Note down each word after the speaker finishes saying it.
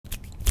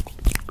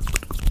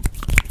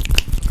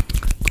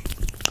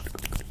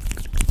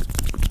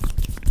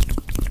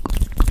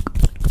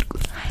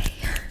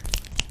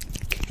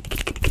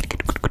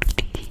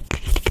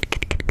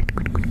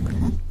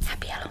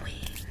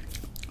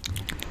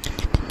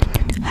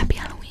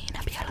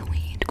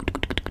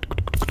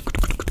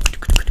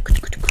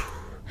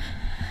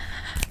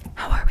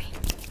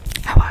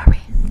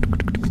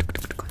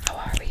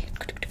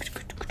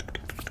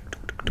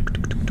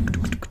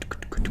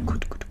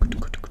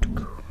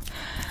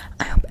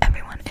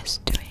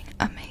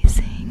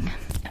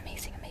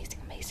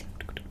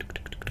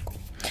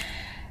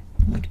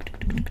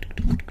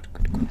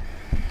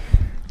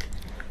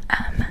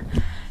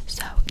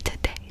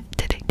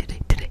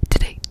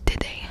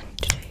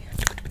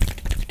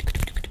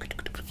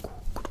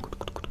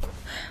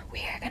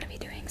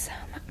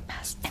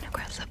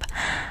of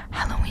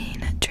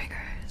Halloween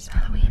triggers.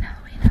 Halloween.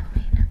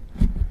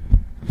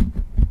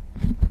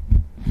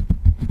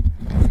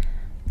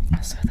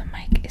 Also, the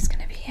mic is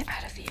gonna be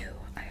out of view,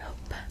 I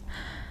hope.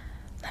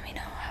 Let me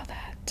know how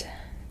that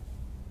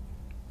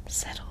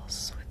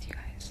settles with you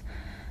guys.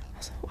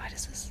 Also, why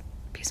does this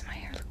piece of my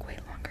hair look way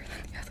longer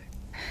than the other?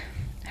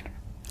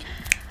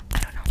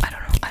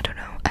 I don't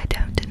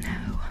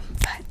know.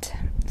 But,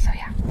 so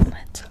yeah,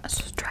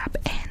 let's strap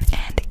in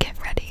and get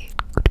ready.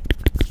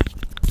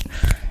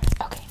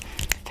 Okay,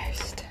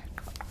 first.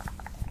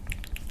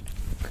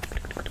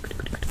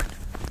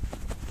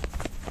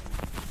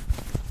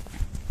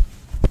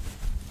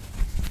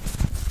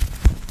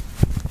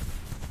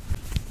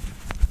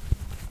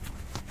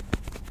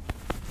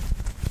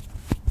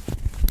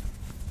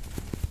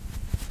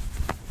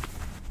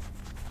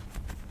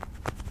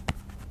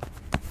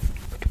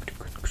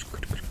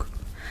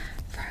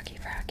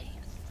 Froggy.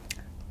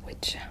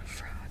 Which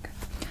frog?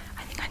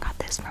 I think I got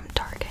this from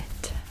Target.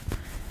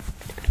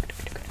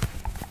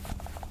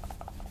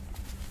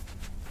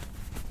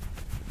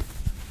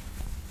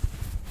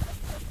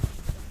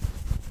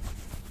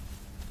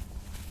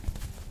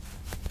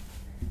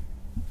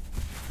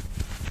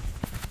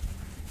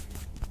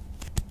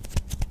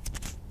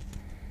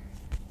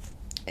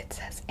 It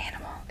says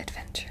Animal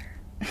Adventure.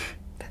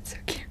 That's so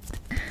cute.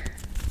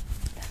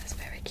 That is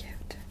very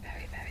cute.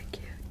 Very, very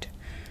cute.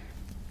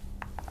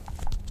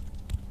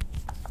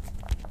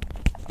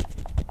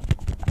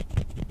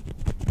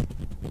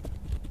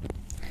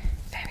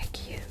 Very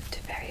cute.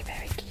 Very,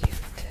 very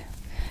cute.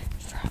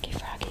 Froggy.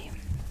 Froggy.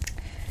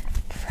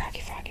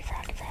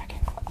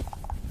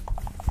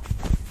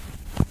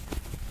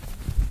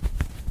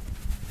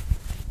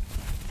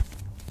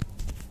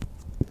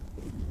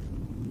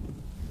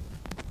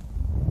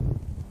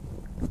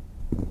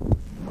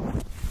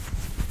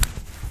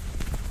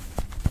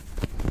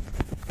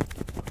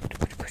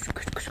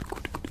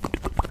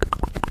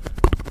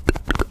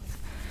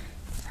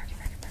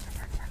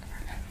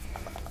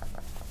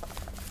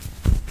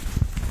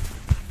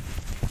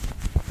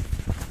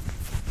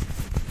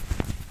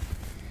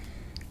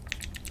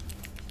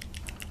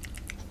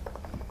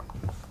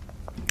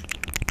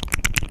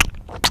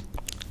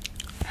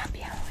 Happy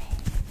Halloween.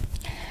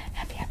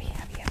 Happy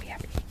Halloween.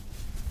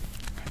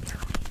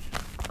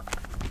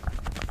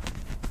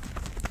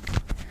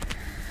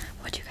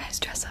 What'd you guys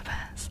dress up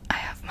as? I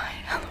have my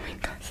Halloween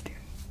costume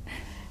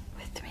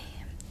with me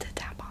to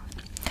tap on.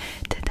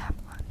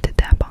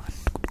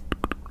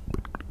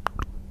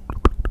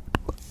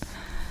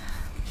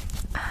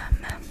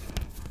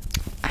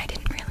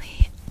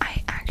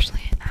 I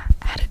actually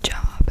had a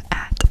job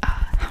at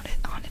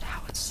haunted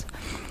house.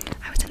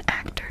 I was an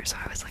actor, so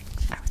I was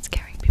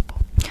scaring people.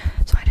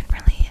 So I didn't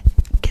really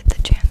get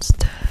the chance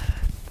to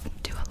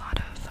do a lot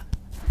of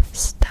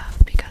stuff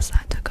because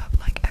that took up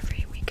like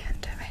every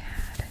weekend I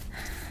had.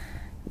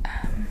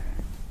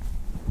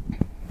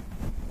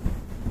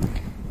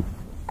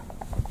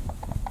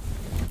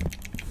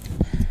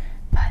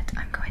 But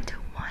I'm going to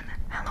one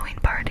Halloween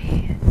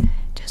party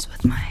just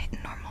with my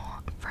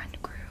normal friend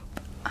group.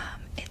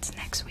 It's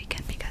next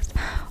weekend because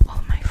all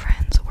of my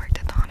friends worked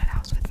at the haunted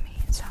house with me,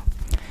 so.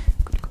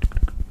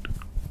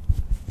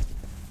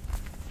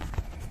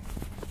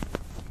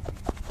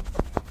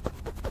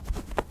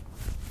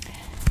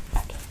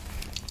 Okay.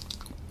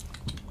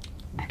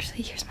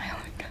 Actually, here's my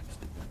Halloween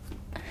costume.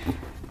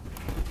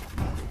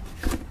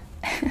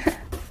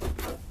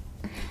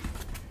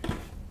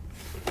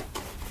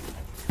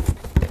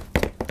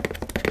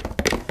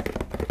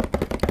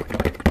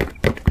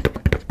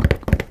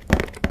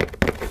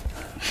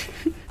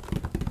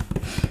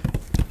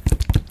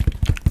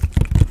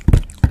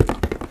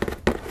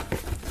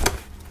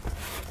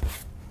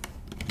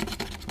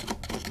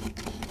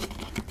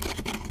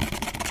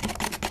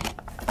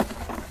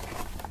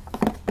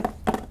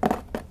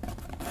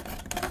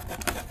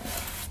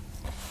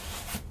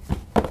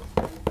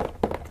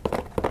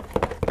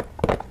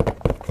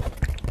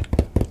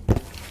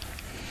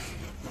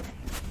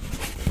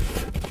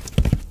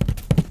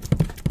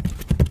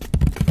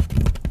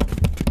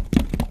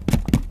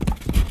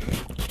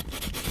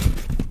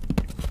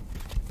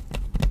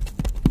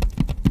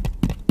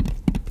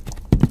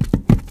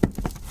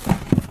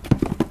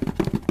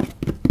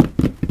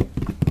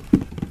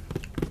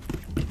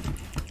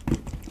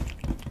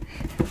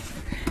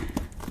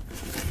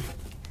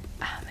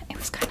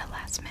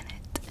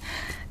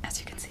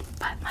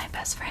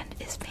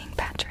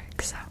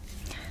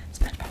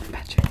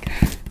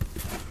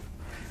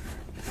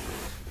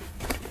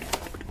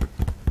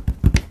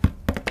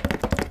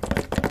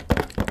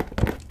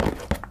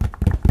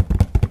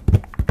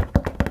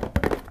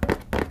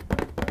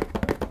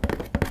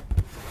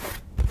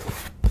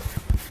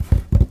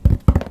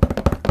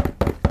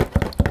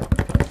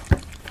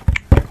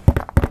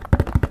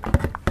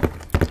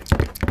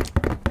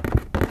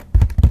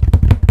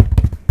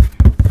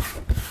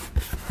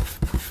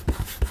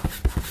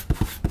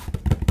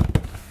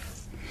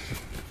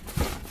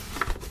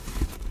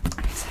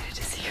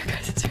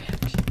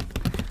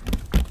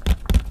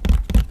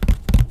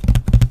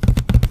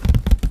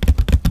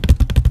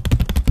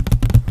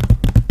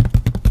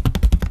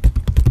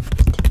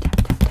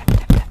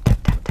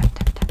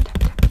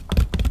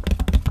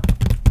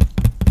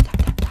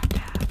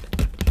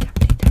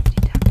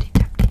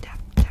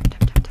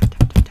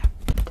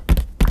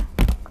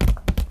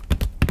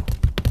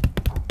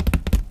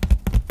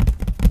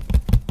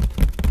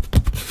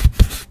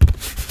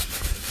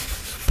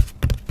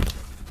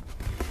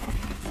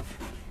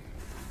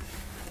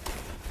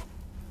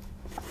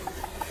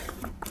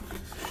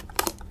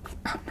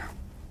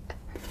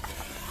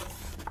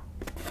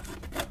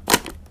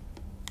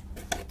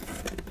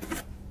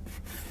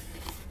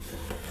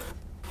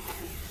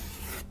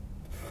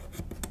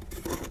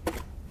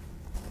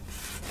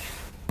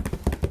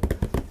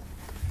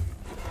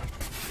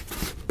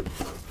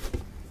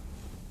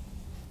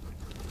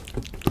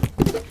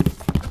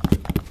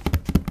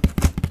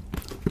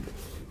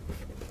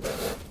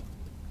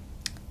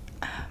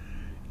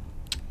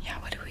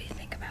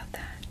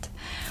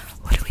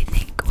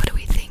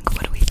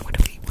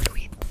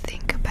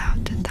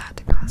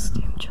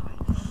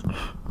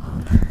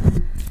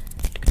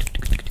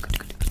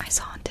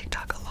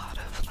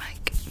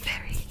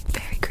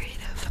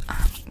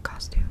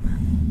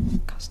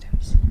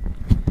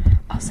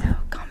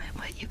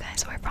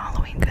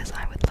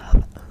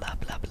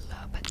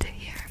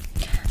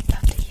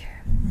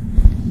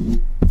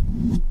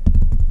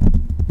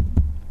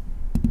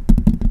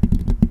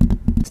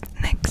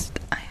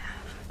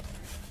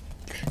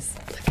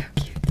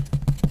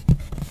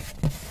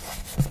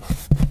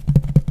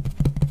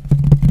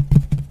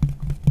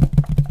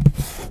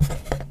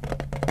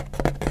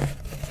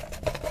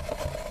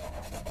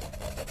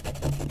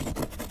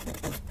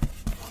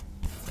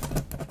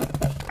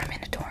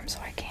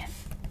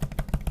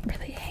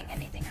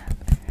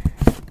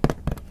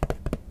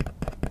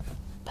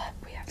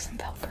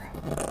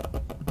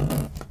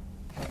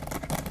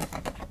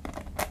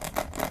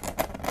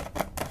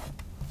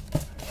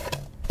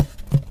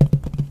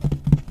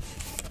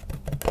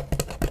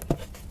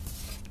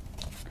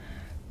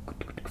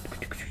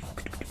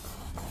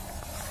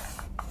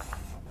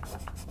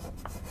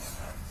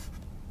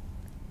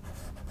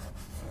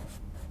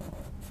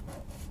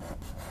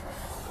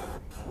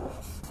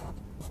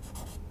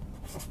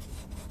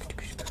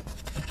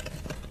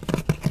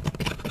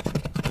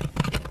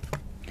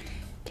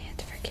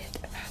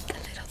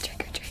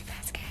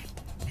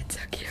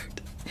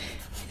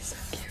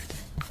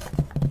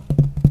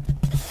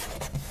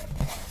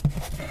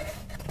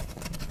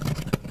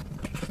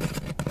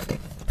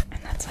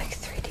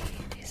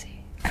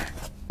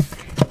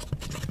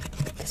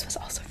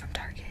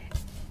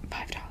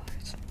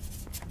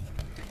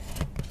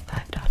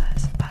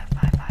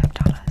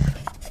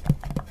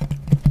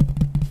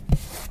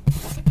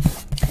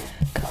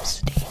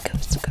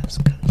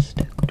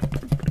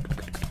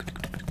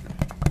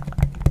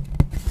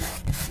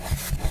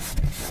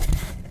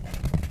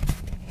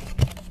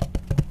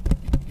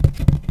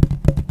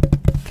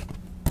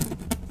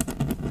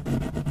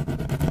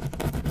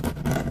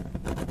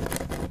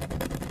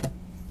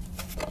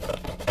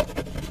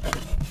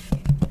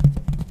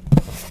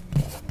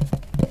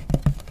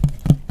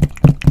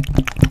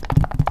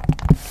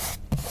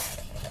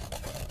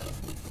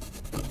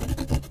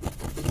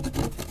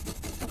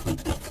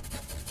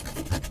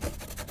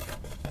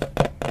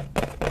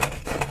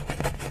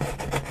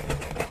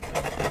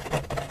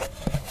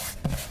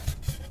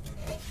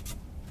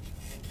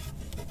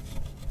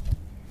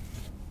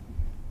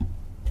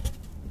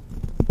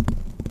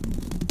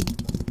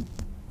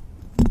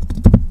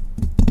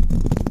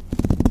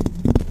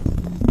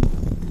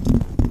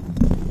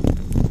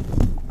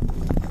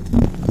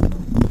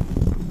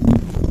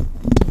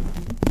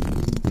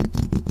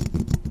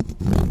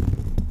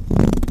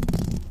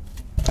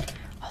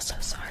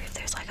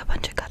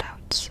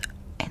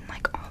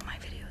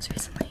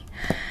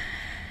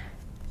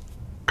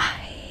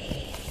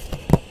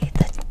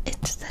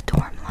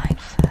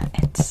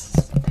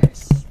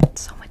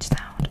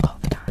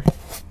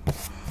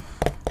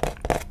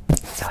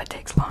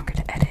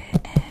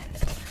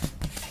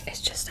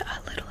 a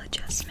little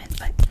adjustment,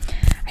 but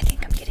I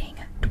think I'm getting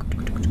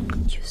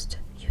used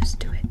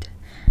to it.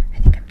 I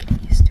think I'm getting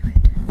used to it.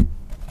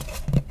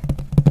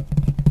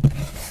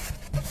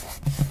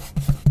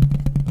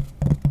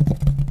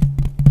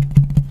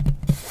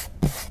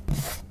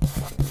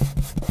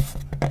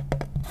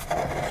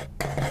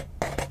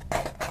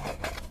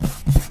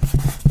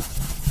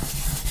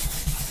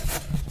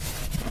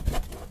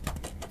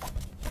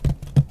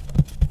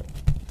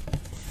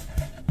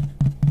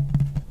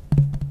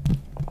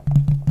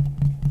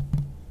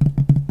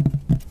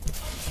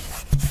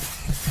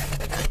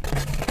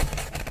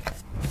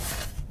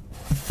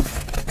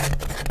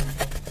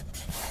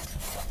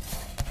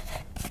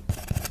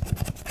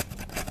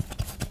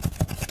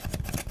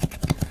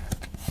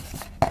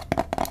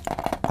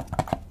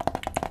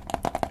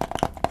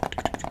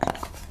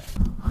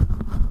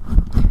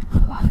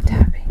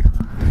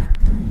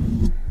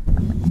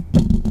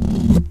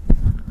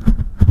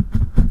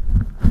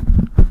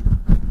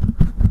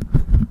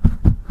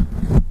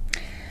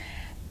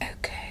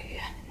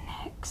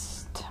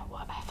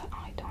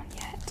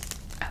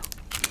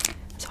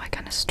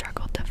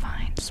 Struggled to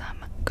find some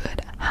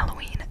good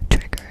Halloween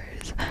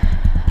triggers,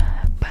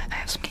 but I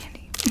have some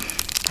candy.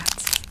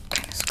 That's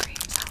kind of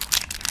screams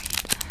Halloween,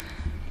 right?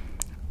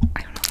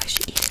 I don't know if I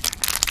should eat it or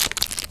not.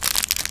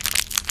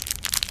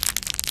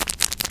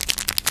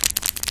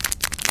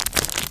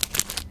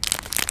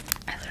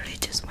 I literally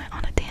just went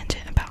on a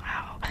tangent about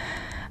how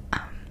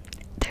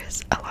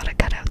there's a lot of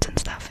cutouts and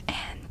stuff,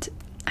 and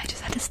I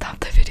just had to stop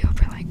the video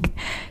for like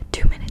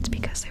 2 minutes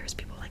because there was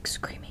people like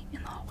screaming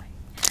in the hallway.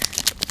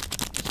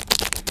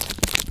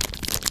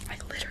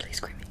 Like literally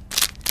screaming.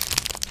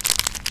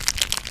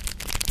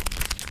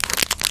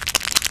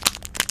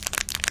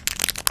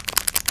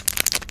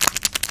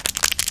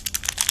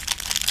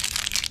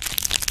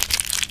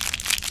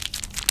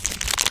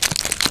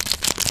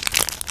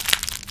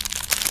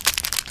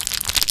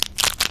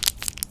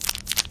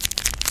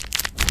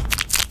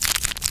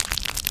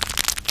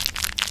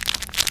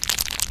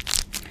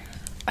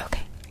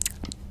 Okay,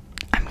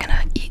 I'm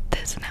gonna eat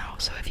this now,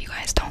 so if you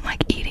guys don't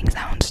like eating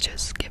sounds,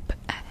 just skip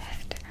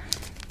ahead.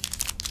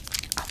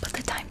 I'll put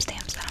the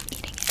timestamps that I'm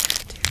eating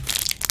it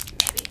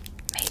too.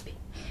 Maybe.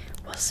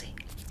 We'll see.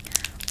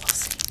 We'll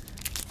see.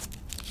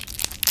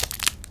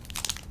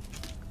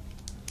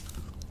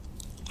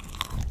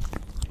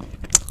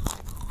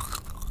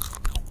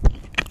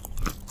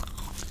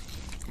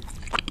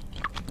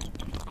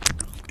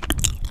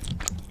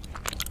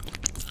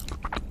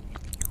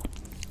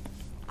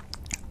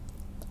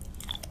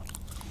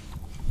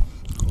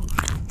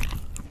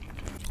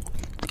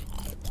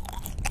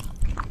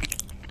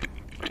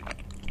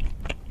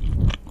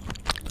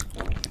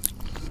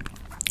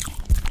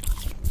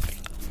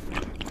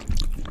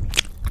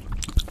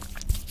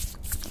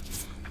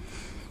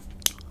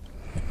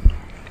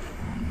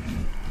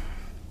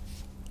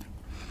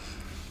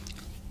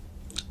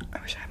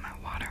 I wish I had my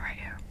water right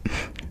here.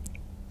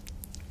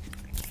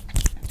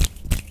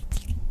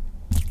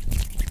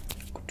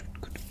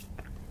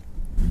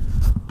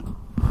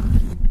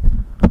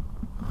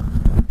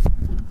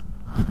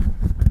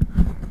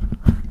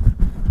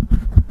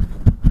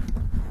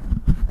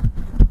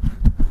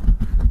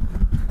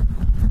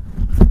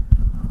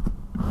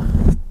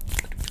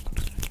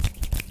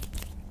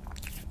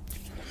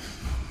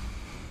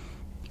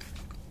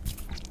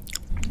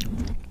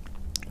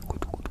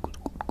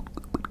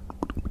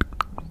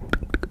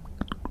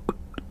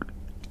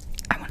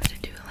 I wanted to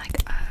do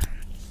like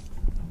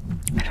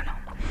I don't know,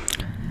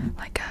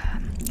 like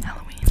a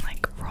Halloween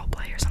like role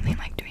play or something,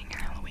 like doing your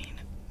Halloween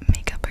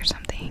makeup or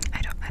something.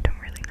 I don't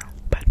really know,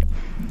 but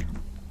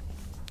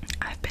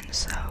I've been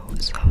so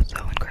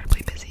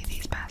incredibly busy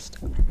these past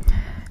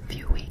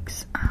few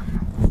weeks.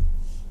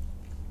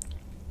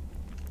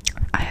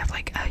 I have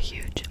like a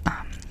huge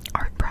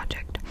art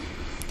project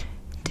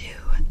due,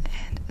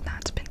 and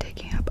that's been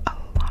taking up a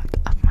lot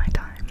of my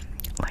time.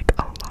 Like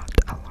a lot.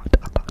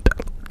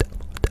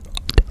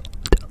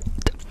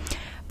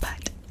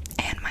 But,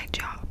 and my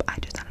job, I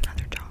just had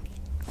another job,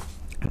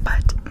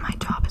 but my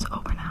job is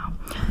over now,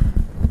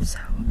 so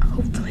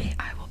hopefully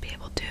I will be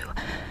able to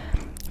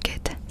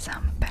get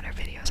some better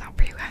videos out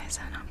for you guys,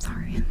 and I'm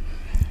sorry.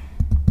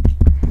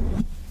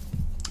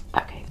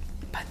 Okay,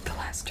 but the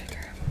last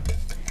trigger.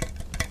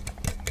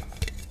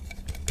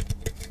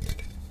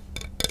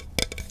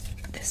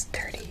 This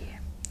dirty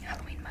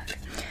Halloween mug.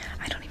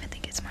 I don't even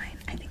think it's mine.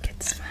 I think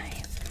it's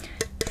my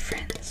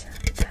friends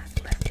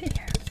that left it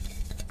here.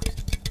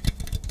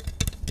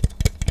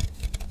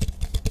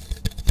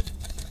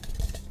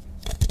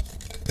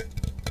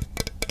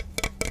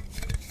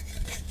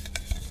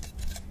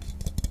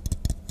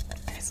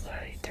 And it's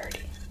literally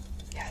dirty.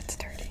 Yeah, it's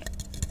dirty.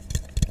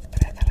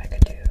 But I thought I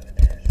could do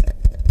this.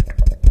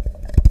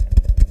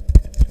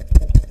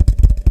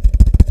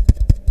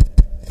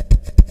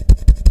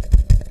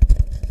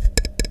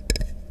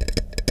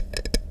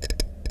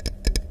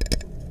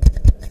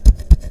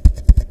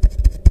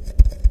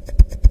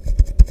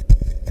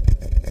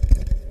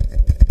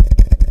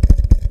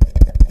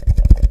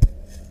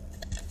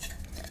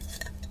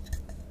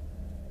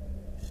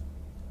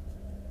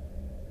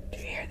 Do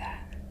you hear that?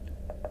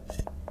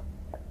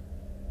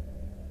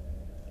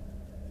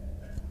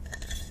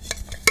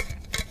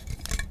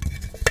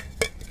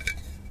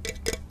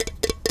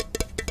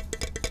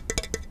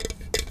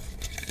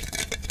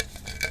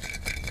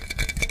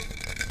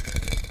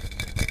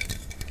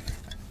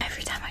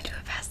 Every time I do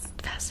a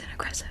fast and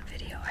aggressive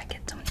video, I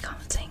get so many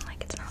comments saying